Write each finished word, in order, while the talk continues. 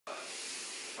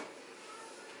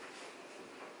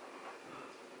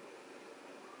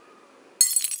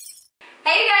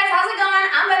Hey you guys, how's it going?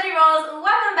 I'm Veggie.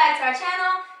 Welcome back to our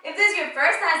channel. If this is your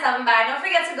first time stopping by, don't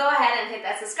forget to go ahead and hit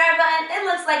that subscribe button. It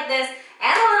looks like this,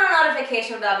 and a little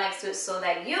notification bell next to it so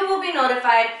that you will be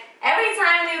notified every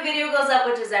time a new video goes up,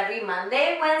 which is every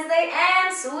Monday, Wednesday,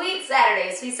 and Sweet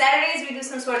Saturdays. Sweet Saturdays, we do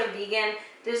some sort of vegan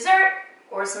dessert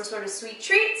or some sort of sweet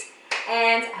treat,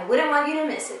 and I wouldn't want you to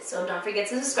miss it, so don't forget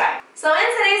to subscribe. So in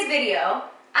today's video,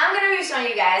 I'm going to be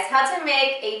showing you guys how to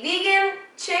make a vegan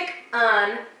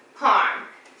chicken parm.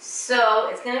 So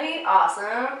it's going to be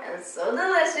awesome and so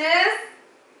delicious.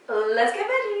 Let's get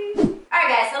veggie. Alright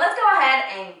guys, so let's go ahead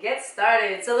and get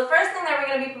started. So the first thing that we're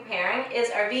going to be preparing is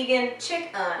our vegan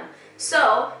chicken.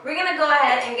 So we're going to go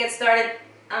ahead and get started.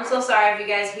 I'm so sorry if you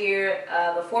guys hear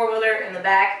the four-wheeler in the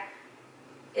back.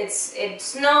 It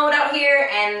snowed out here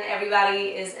and everybody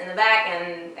is in the back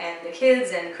and the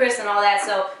kids and Chris and all that.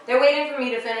 So they're waiting for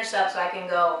me to finish up so I can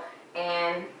go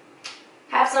and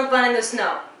have some fun in the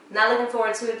snow. Not looking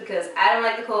forward to it because I don't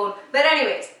like the cold. But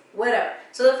anyways, whatever.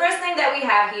 So the first thing that we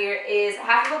have here is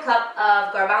half of a cup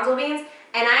of garbanzo beans.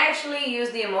 And I actually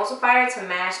use the emulsifier to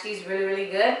mash these really, really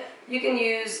good. You can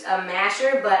use a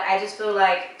masher, but I just feel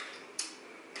like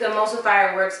the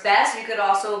emulsifier works best. You could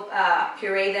also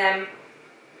puree them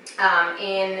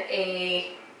in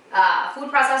a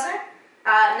food processor.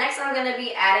 Next I'm going to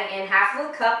be adding in half of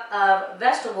a cup of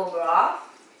vegetable broth.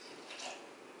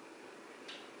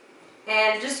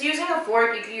 And just using a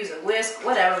fork, you can use a whisk,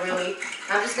 whatever really.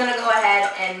 I'm just going to go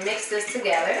ahead and mix this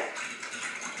together.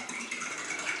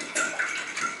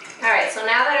 Alright, so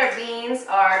now that our beans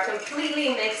are completely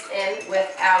mixed in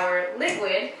with our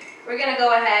liquid, we're going to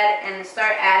go ahead and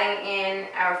start adding in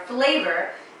our flavor.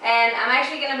 And I'm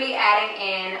actually going to be adding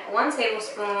in 1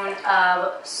 tablespoon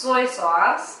of soy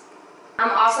sauce. I'm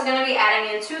also going to be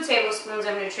adding in 2 tablespoons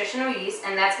of nutritional yeast,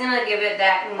 and that's going to give it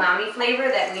that umami flavor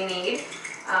that we need.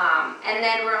 And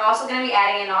then we're also going to be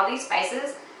adding in all these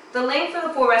spices. The link for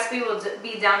the full recipe will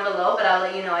be down below, but I'll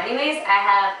let you know anyways. I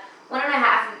have one and a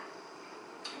half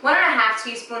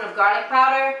teaspoon of garlic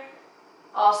powder,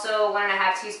 also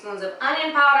 1.5 teaspoons of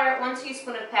onion powder, 1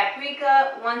 teaspoon of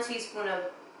paprika, 1 teaspoon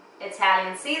of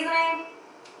Italian seasoning,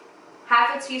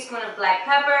 half a teaspoon of black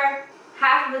pepper,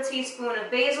 half of a teaspoon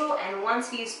of basil, and 1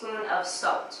 teaspoon of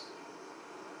salt.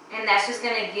 And that's just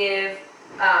going to give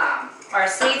our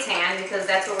seitan, because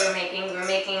that's what we're making. We're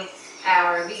making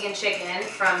our vegan chicken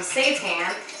from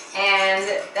seitan,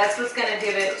 and that's what's going to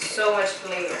give it so much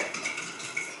flavor.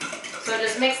 So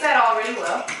just mix that all really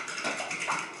well.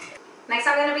 Next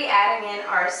I'm going to be adding in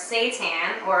our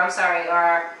seitan, or I'm sorry,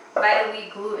 our Vital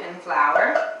Wheat gluten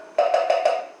flour.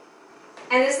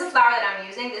 And this is the flour that I'm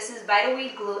using. This is Vital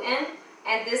Wheat gluten,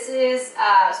 and this is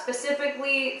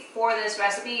specifically for this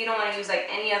recipe. You don't want to use like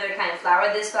any other kind of flour.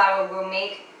 This flour will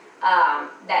make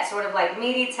that sort of like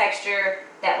meaty texture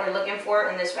that we're looking for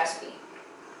in this recipe.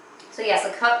 So yes,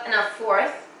 1 cup and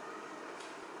 1/4.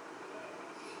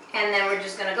 And then we're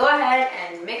just going to go ahead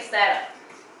and mix that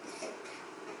up.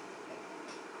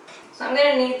 So I'm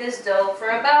going to knead this dough for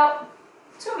about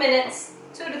 2 minutes,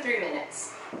 2 to 3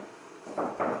 minutes.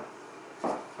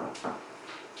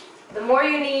 The more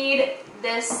you knead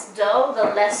this dough, the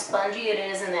less spongy it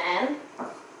is in the end.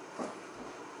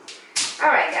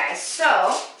 Alright guys,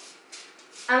 so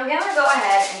I'm going to go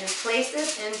ahead and just place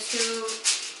this into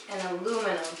an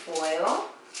aluminum foil.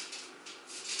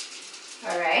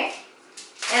 Alright.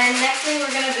 And next thing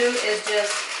we're going to do is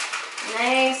just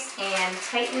nice and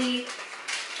tightly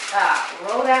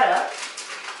roll that up.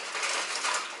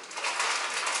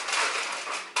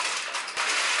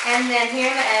 And then here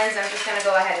in the ends, I'm just going to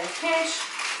go ahead and pinch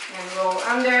and roll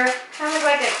under, kind of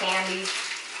like a candy.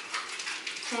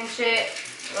 Pinch it,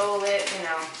 roll it, you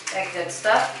know, that good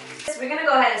stuff. So we're going to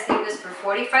go ahead and steam this for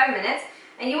 45 minutes.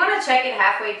 And you want to check it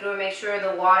halfway through and make sure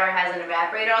the water hasn't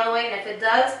evaporated all the way. And if it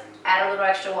does, add a little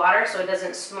extra water so it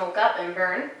doesn't smoke up and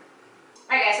burn.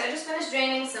 Alright guys, so I just finished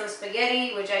draining some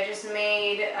spaghetti, which I just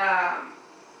made,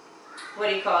 what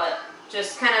do you call it?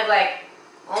 Just kind of like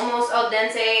almost al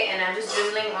dente, and I'm just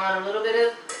drizzling on a little bit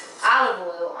of olive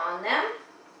oil on them.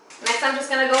 Next I'm just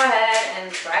going to go ahead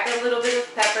and crack a little bit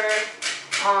of pepper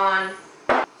on,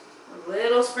 a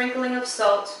little sprinkling of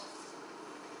salt,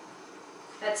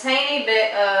 a tiny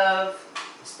bit of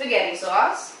spaghetti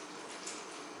sauce.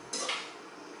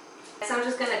 Next I'm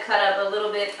just going to cut up a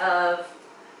little bit of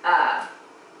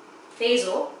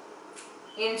basil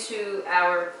into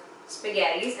our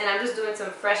spaghettis, and I'm just doing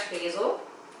some fresh basil.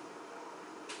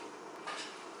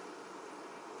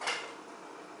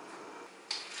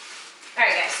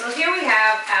 Alright guys, so here we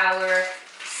have our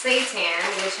seitan,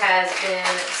 which has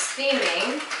been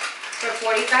steaming for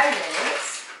 45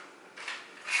 minutes.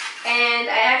 And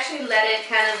I actually let it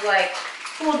kind of like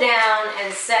cool down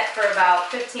and set for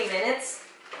about 15 minutes.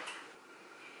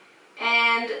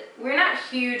 And we're not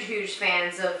huge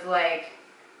fans of like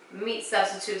meat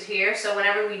substitutes here, so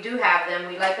whenever we do have them,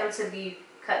 we like them to be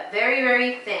cut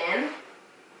very thin.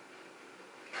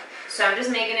 So I'm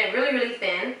just making it really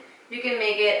thin. You can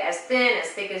make it as thin, as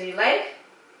thick as you like,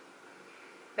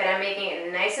 but I'm making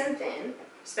it nice and thin,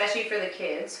 especially for the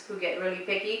kids who get really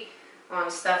picky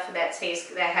on stuff that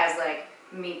has like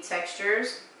meat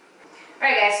textures.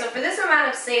 Alright guys, so for this amount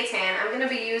of seitan, I'm going to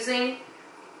be using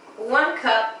 1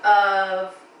 cup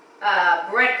of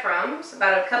breadcrumbs,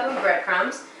 about a cup of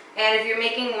breadcrumbs. And if you're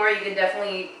making more, you can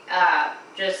definitely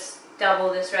just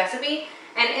double this recipe.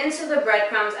 And into the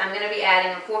breadcrumbs, I'm going to be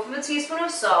adding 1/4 teaspoon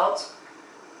of salt,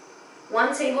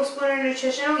 1 tablespoon of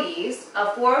nutritional yeast,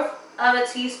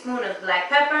 1/4 teaspoon of black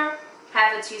pepper,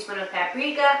 1/2 teaspoon of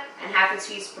paprika, and 1/2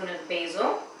 teaspoon of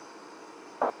basil.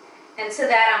 And to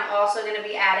that, I'm also going to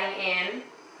be adding in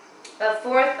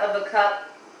 1/4 cup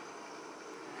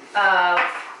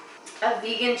of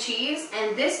vegan cheese.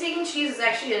 And this vegan cheese is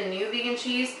actually a new vegan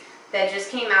cheese that just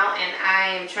came out, and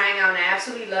I am trying out and I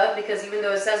absolutely love, because even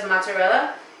though it says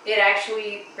mozzarella, it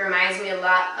actually reminds me a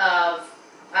lot of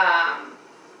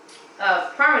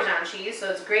Parmesan cheese, so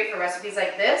it's great for recipes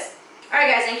like this.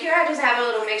 Alright guys, and here I just have a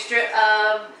little mixture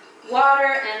of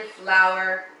water and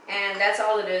flour, and that's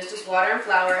all it is, just water and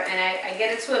flour, and I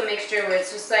get it to a mixture where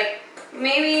it's just like,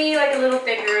 maybe like a little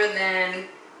thicker than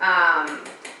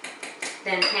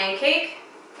pancake.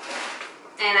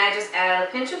 And I just add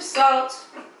a pinch of salt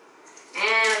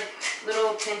and a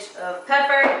little pinch of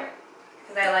pepper,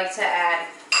 because I like to add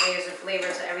layers of flavor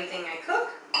to everything I cook.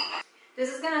 This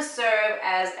is going to serve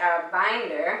as our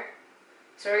binder.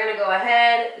 So we're going to go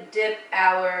ahead, dip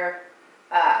our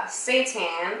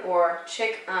seitan or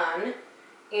chicken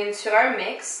into our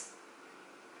mix.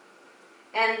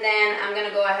 And then I'm going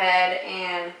to go ahead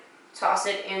and toss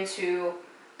it into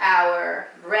our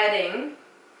breading.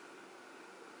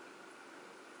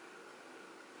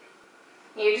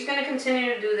 And you're just going to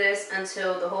continue to do this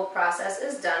until the whole process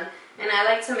is done. And I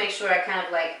like to make sure I kind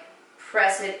of like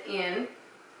press it in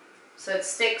so it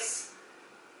sticks.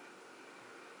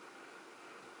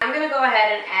 I'm going to go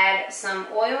ahead and add some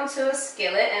oil into a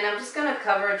skillet, and I'm just going to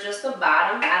cover just the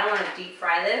bottom. I don't want to deep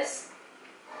fry this.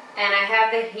 And I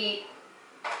have the heat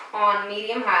on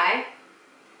medium-high.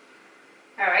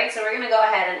 Alright, so we're going to go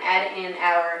ahead and add in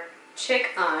our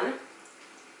chicken.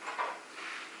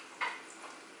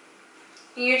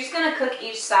 And you're just going to cook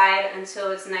each side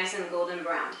until it's nice and golden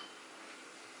brown.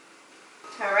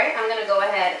 Alright, I'm going to go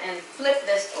ahead and flip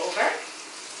this over.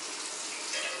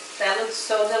 That looks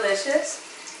so delicious.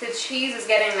 The cheese is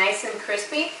getting nice and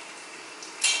crispy.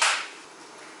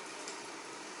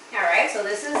 Alright, so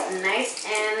this is nice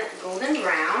and golden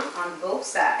brown on both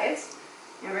sides.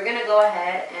 And we're going to go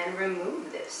ahead and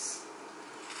remove this.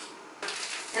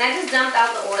 And I just dumped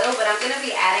out the oil, but I'm going to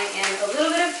be adding in a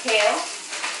little bit of kale,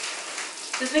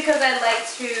 just because I like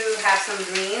to have some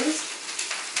greens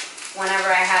whenever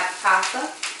I have pasta.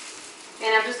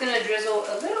 And I'm just going to drizzle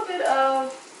a little bit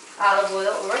of olive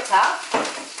oil over top.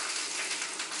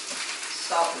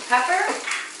 Salt and pepper.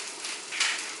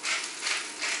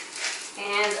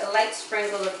 And a light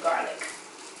sprinkle of garlic.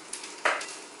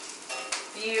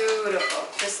 Beautiful,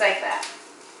 just like that.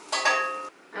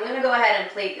 I'm going to go ahead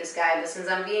and plate this guy, but since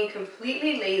I'm being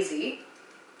completely lazy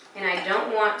and I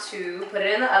don't want to put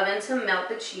it in the oven to melt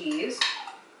the cheese,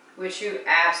 which you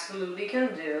absolutely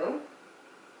can do,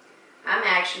 I'm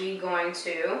actually going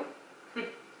to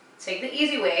take the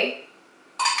easy way,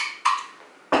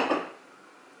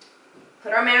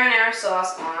 put our marinara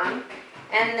sauce on,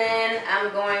 and then I'm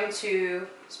going to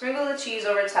sprinkle the cheese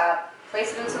over top,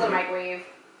 place it into the microwave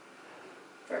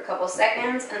for a couple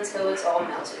seconds until it's all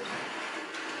melted.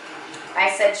 I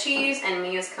said cheese, and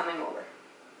Mia's coming over.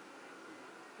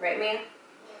 Right, Mia?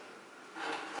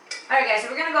 Alright guys, so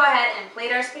we're going to go ahead and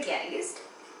plate our spaghettis.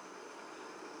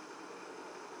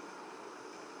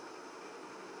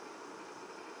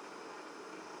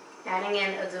 Adding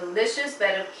in a delicious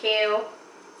bed of kale.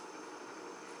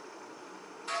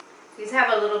 These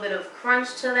have a little bit of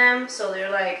crunch to them, so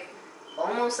they're like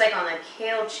almost like on the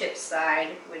kale chip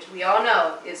side, which we all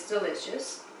know is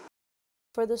delicious.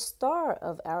 For the star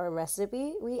of our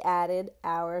recipe, we added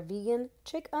our vegan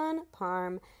chicken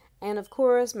parm, and of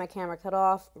course my camera cut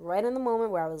off right in the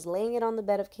moment where I was laying it on the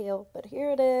bed of kale, but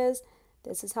here it is.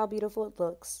 This is how beautiful it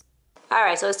looks.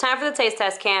 Alright, so it's time for the taste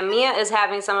test cam. Mia is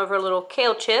having some of her little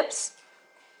kale chips.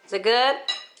 Is it good?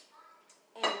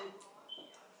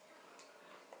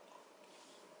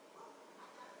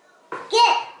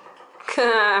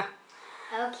 Good!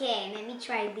 Okay, let me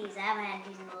try these. I haven't had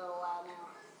these in a little while now.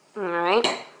 All right.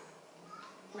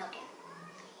 Okay.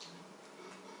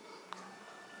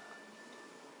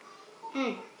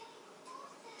 Hmm.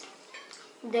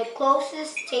 The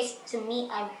closest taste to meat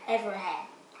I've ever had.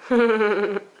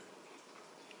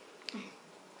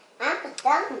 I'm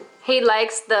done. He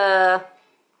likes the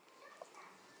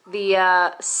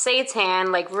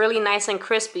seitan, like really nice and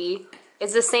crispy.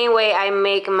 It's the same way I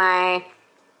make my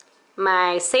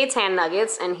seitan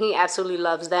nuggets, and he absolutely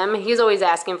loves them. He's always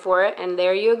asking for it, and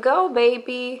there you go,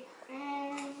 baby.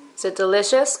 Is it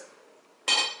delicious?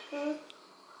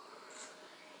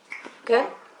 Good?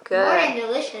 Good. More than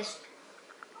delicious.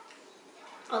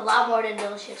 A lot more than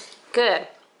delicious. Good.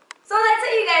 So that's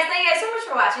it, you guys. Thank you guys so much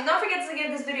for watching. Don't forget to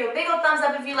give this video a big old thumbs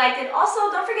up if you liked it.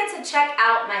 Also, don't forget to check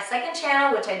out my second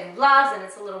channel, which I do vlogs, and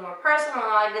it's a little more personal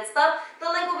and all that good stuff. The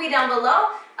link will be down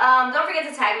below. Don't forget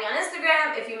to tag me on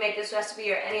Instagram if you make this recipe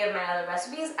or any of my other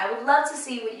recipes. I would love to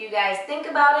see what you guys think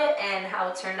about it and how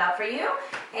it turned out for you.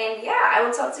 And yeah, I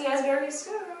will talk to you guys very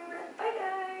soon.